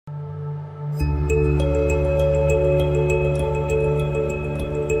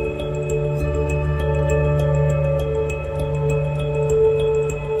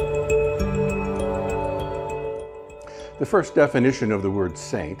The first definition of the word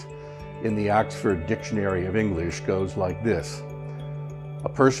saint in the Oxford Dictionary of English goes like this: a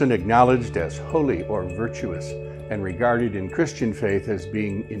person acknowledged as holy or virtuous and regarded in Christian faith as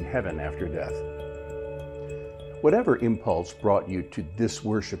being in heaven after death. Whatever impulse brought you to this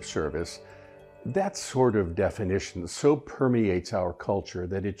worship service, that sort of definition so permeates our culture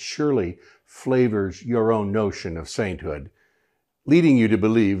that it surely flavors your own notion of sainthood, leading you to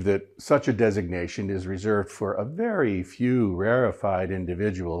believe that such a designation is reserved for a very few rarefied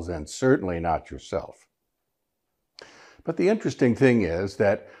individuals and certainly not yourself. But the interesting thing is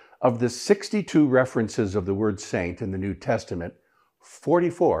that of the 62 references of the word saint in the New Testament,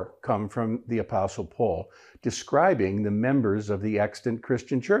 44 come from the Apostle Paul, describing the members of the extant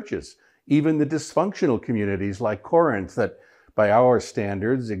Christian churches, even the dysfunctional communities like Corinth that, by our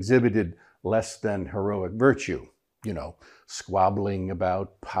standards, exhibited less than heroic virtue. Squabbling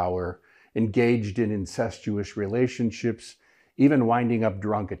about power, engaged in incestuous relationships, even winding up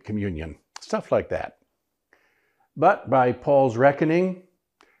drunk at communion, stuff like that. But by Paul's reckoning,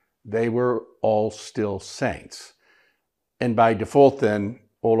 they were all still saints. And by default, then,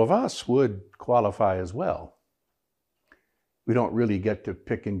 all of us would qualify as well. We don't really get to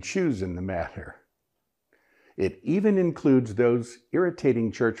pick and choose in the matter. It even includes those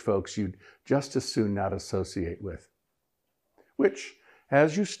irritating church folks you'd just as soon not associate with. Which,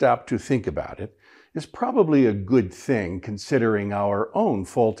 as you stop to think about it, is probably a good thing considering our own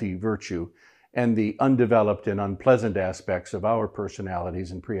faulty virtue and the undeveloped and unpleasant aspects of our personalities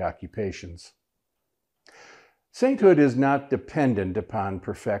and preoccupations. Sainthood is not dependent upon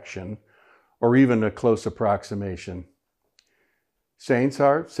perfection or even a close approximation. Saints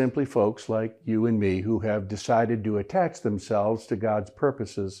are simply folks like you and me who have decided to attach themselves to God's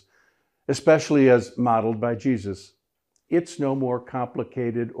purposes, especially as modeled by Jesus. It's no more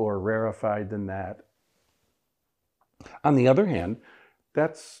complicated or rarefied than that. On the other hand,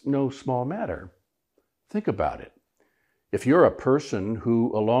 that's no small matter. Think about it. If you're a person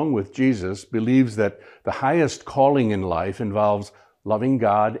who, along with Jesus, believes that the highest calling in life involves loving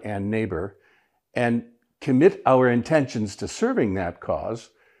God and neighbor, and commit our intentions to serving that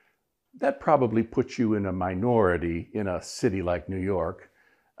cause, that probably puts you in a minority in a city like New York.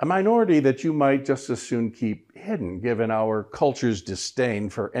 A minority that you might just as soon keep hidden, given our culture's disdain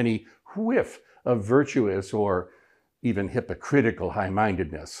for any whiff of virtuous or even hypocritical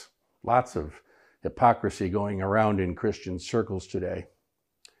high-mindedness. Lots of hypocrisy going around in Christian circles today.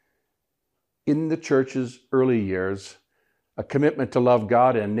 In the church's early years, a commitment to love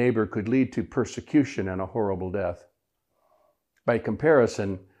God and neighbor could lead to persecution and a horrible death. By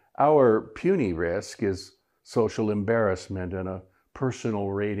comparison, our puny risk is social embarrassment and a personal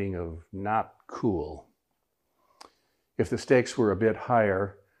rating of not cool. If the stakes were a bit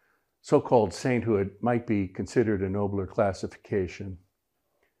higher, so-called sainthood might be considered a nobler classification.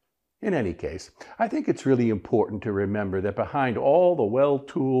 In any case, I think it's really important to remember that behind all the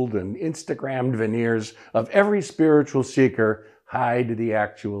well-tooled and Instagrammed veneers of every spiritual seeker hide the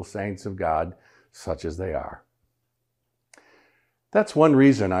actual saints of God, such as they are. That's one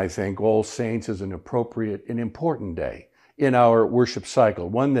reason I think All Saints is an appropriate and important day in our worship cycle,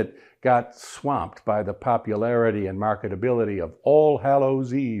 one that got swamped by the popularity and marketability of All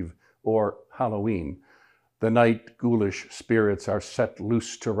Hallows Eve or Halloween. The night ghoulish spirits are set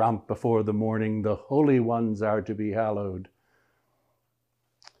loose to romp before the morning, the holy ones are to be hallowed.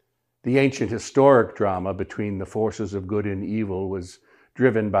 The ancient historic drama between the forces of good and evil was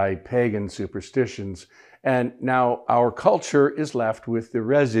driven by pagan superstitions, and now our culture is left with the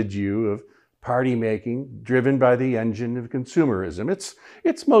residue of party making driven by the engine of consumerism.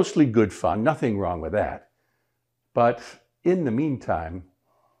 It's mostly good fun, nothing wrong with that. But in the meantime,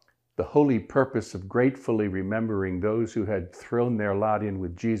 the holy purpose of gratefully remembering those who had thrown their lot in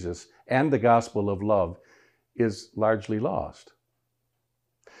with Jesus and the gospel of love is largely lost.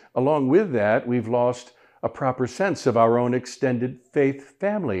 Along with that, we've lost a proper sense of our own extended faith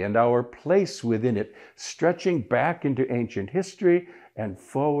family and our place within it, stretching back into ancient history and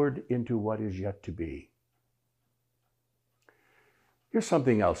forward into what is yet to be. Here's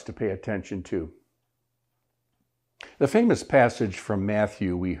something else to pay attention to. The famous passage from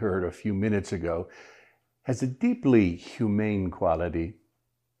Matthew we heard a few minutes ago has a deeply humane quality.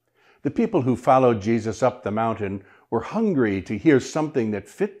 The people who followed Jesus up the mountain were hungry to hear something that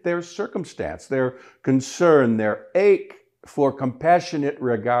fit their circumstance, their concern, their ache for compassionate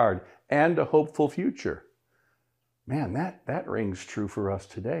regard and a hopeful future. Man, that rings true for us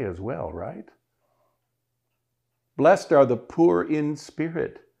today as well, right? Blessed are the poor in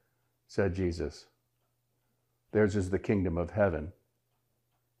spirit, said Jesus. Theirs is the kingdom of heaven.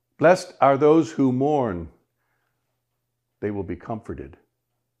 Blessed are those who mourn. They will be comforted.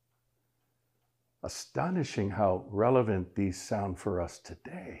 Astonishing how relevant these sound for us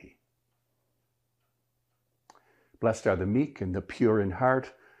today. Blessed are the meek and the pure in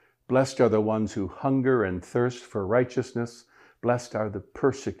heart. Blessed are the ones who hunger and thirst for righteousness. Blessed are the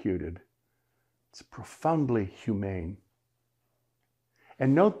persecuted. It's profoundly humane.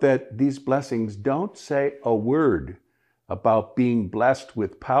 And note that these blessings don't say a word about being blessed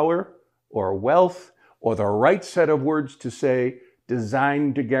with power or wealth or the right set of words to say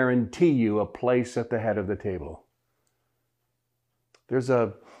designed to guarantee you a place at the head of the table. There's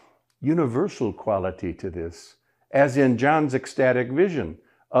a universal quality to this, as in John's ecstatic vision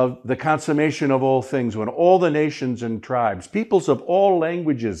of the consummation of all things, when all the nations and tribes, peoples of all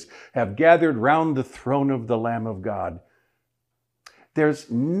languages have gathered round the throne of the Lamb of God. There's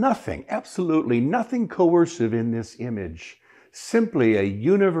nothing, absolutely nothing coercive in this image, simply a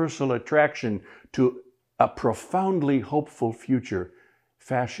universal attraction to a profoundly hopeful future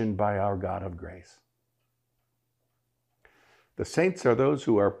fashioned by our God of grace. The saints are those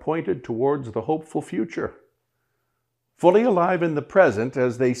who are pointed towards the hopeful future, fully alive in the present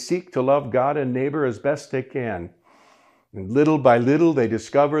as they seek to love God and neighbor as best they can. And little by little, they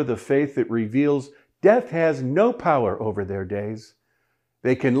discover the faith that reveals death has no power over their days.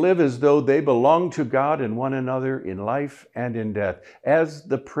 They can live as though they belong to God and one another in life and in death. As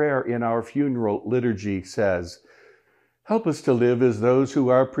the prayer in our funeral liturgy says, help us to live as those who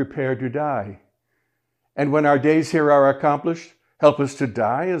are prepared to die. And when our days here are accomplished, help us to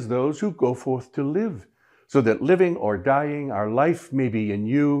die as those who go forth to live, so that living or dying, our life may be in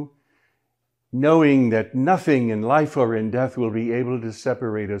you, knowing that nothing in life or in death will be able to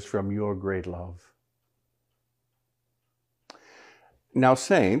separate us from your great love. Now,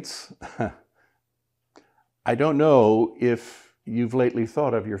 saints, I don't know if you've lately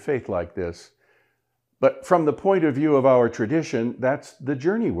thought of your faith like this, but from the point of view of our tradition, that's the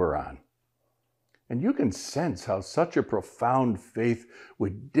journey we're on. And you can sense how such a profound faith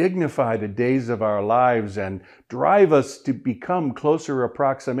would dignify the days of our lives and drive us to become closer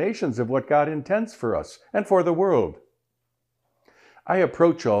approximations of what God intends for us and for the world. I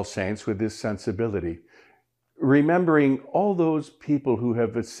approach All Saints with this sensibility, remembering all those people who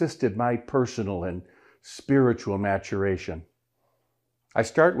have assisted my personal and spiritual maturation. I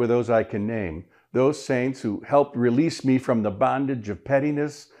start with those I can name, those saints who helped release me from the bondage of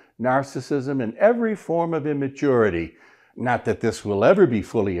pettiness, narcissism, and every form of immaturity. Not that this will ever be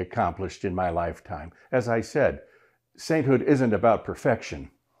fully accomplished in my lifetime. As I said, sainthood isn't about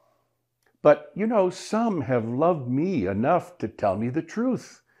perfection. But, some have loved me enough to tell me the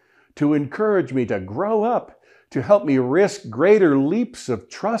truth, to encourage me to grow up, to help me risk greater leaps of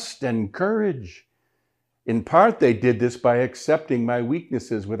trust and courage. In part, they did this by accepting my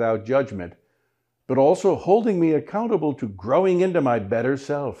weaknesses without judgment, but also holding me accountable to growing into my better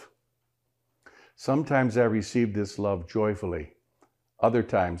self. Sometimes I received this love joyfully, other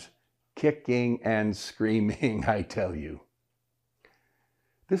times kicking and screaming, I tell you.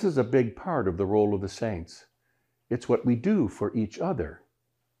 This is a big part of the role of the saints. It's what we do for each other.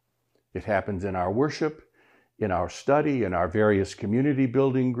 It happens in our worship, in our study, in our various community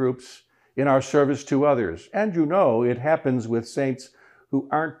building groups, in our service to others. And it happens with saints who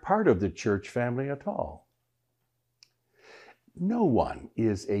aren't part of the church family at all. No one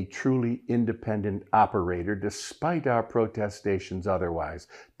is a truly independent operator despite our protestations otherwise,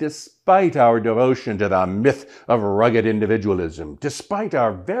 despite our devotion to the myth of rugged individualism, despite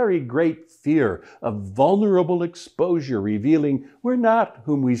our very great fear of vulnerable exposure revealing we're not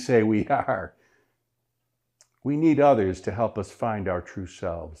whom we say we are. We need others to help us find our true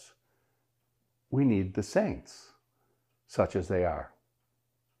selves. We need the saints, such as they are.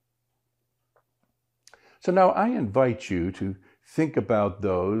 So now I invite you to think about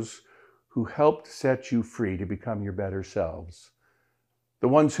those who helped set you free to become your better selves. The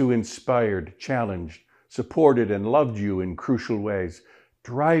ones who inspired, challenged, supported, and loved you in crucial ways,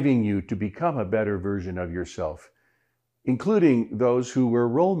 driving you to become a better version of yourself, including those who were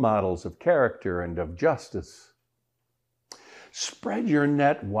role models of character and of justice. Spread your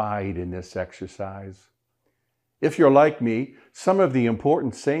net wide in this exercise. If you're like me, some of the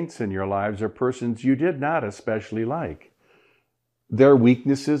important saints in your lives are persons you did not especially like. Their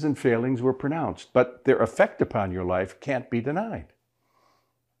weaknesses and failings were pronounced, but their effect upon your life can't be denied.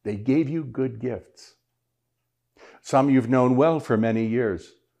 They gave you good gifts. Some you've known well for many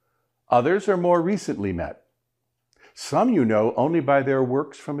years. Others are more recently met. Some you know only by their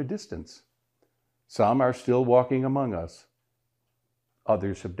works from a distance. Some are still walking among us.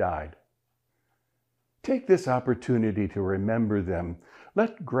 Others have died. Take this opportunity to remember them.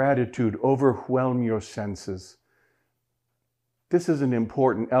 Let gratitude overwhelm your senses. This is an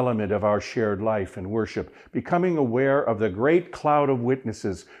important element of our shared life and worship, becoming aware of the great cloud of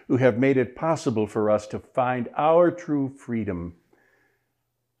witnesses who have made it possible for us to find our true freedom.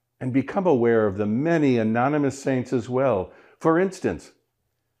 And become aware of the many anonymous saints as well. For instance,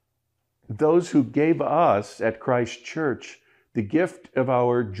 those who gave us at Christ Church the gift of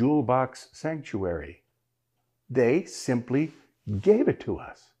our jewel box sanctuary. They simply gave it to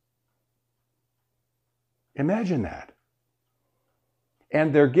us. Imagine that.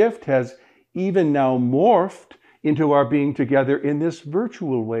 And their gift has even now morphed into our being together in this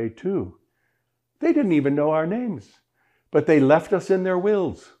virtual way too. They didn't even know our names, but they left us in their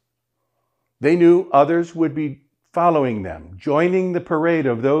wills. They knew others would be following them, joining the parade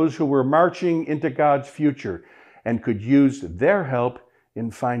of those who were marching into God's future and could use their help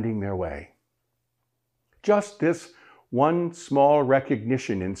in finding their way. Just this one small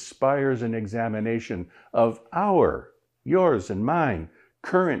recognition inspires an examination of yours and mine,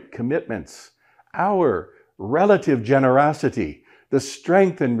 current commitments, our relative generosity, the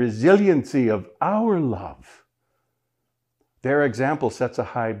strength and resiliency of our love. Their example sets a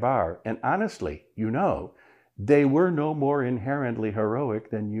high bar, and honestly, they were no more inherently heroic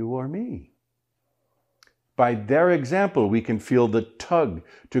than you or me. By their example, we can feel the tug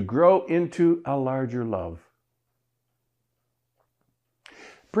to grow into a larger love.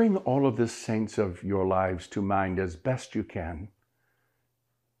 Bring all of the saints of your lives to mind as best you can.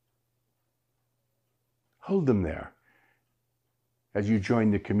 Hold them there as you join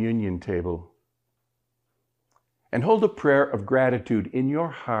the communion table. And hold a prayer of gratitude in your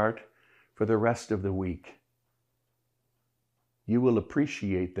heart for the rest of the week. You will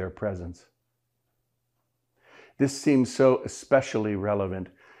appreciate their presence. This seems so especially relevant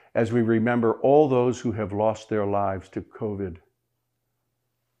as we remember all those who have lost their lives to COVID,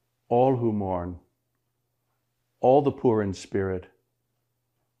 all who mourn, all the poor in spirit,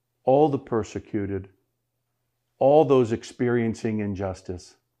 all the persecuted, all those experiencing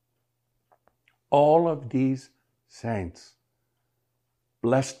injustice. All of these saints,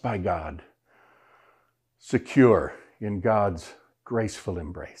 blessed by God, secure in God's graceful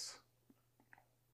embrace.